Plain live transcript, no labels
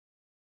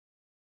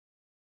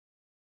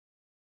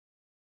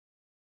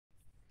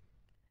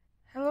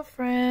Hello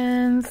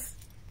friends,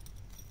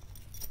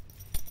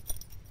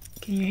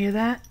 can you hear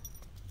that?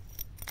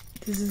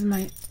 This is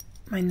my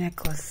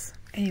necklace.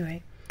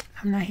 Anyway,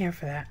 I'm not here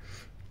for that.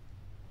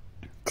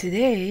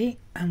 Today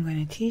I'm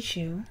going to teach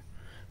you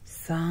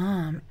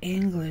some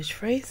English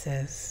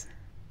phrases,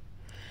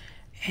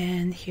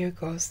 and here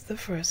goes the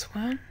first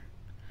one.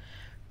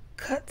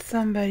 Cut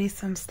somebody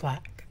some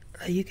slack.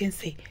 You can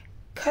say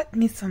cut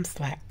me some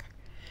slack,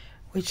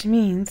 which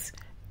means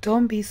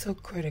don't be so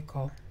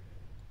critical.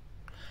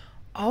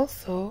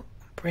 Also,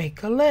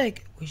 break a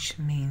leg, which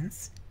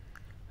means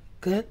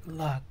good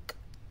luck.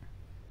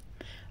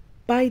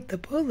 Bite the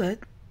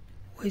bullet,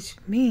 which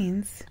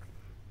means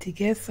to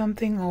get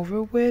something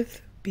over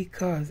with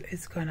because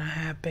it's gonna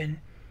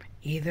happen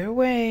either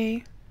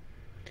way.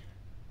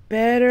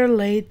 Better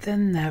late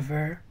than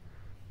never.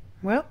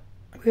 Well,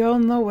 we all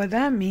know what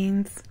that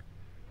means.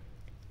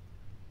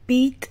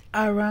 Beat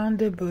around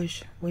the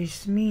bush,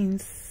 which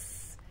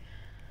means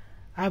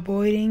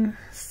avoiding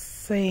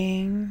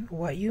saying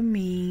what you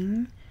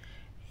mean,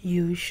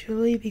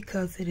 usually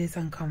because it is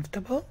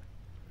uncomfortable.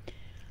 A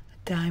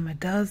dime a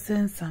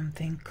dozen,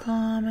 something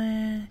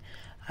common,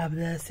 a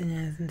blessing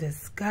in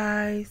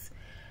disguise,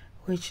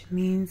 which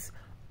means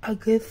a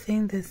good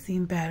thing that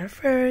seemed bad at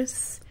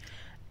first,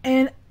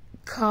 and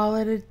call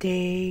it a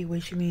day,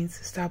 which means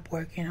to stop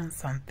working on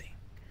something.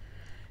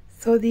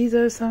 So these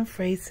are some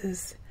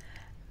phrases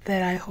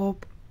that I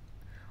hope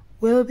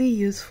will be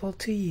useful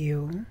to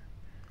you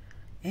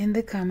in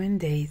the coming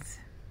days.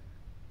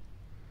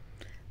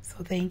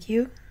 So thank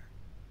you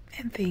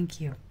and thank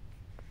you.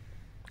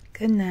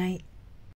 Good night.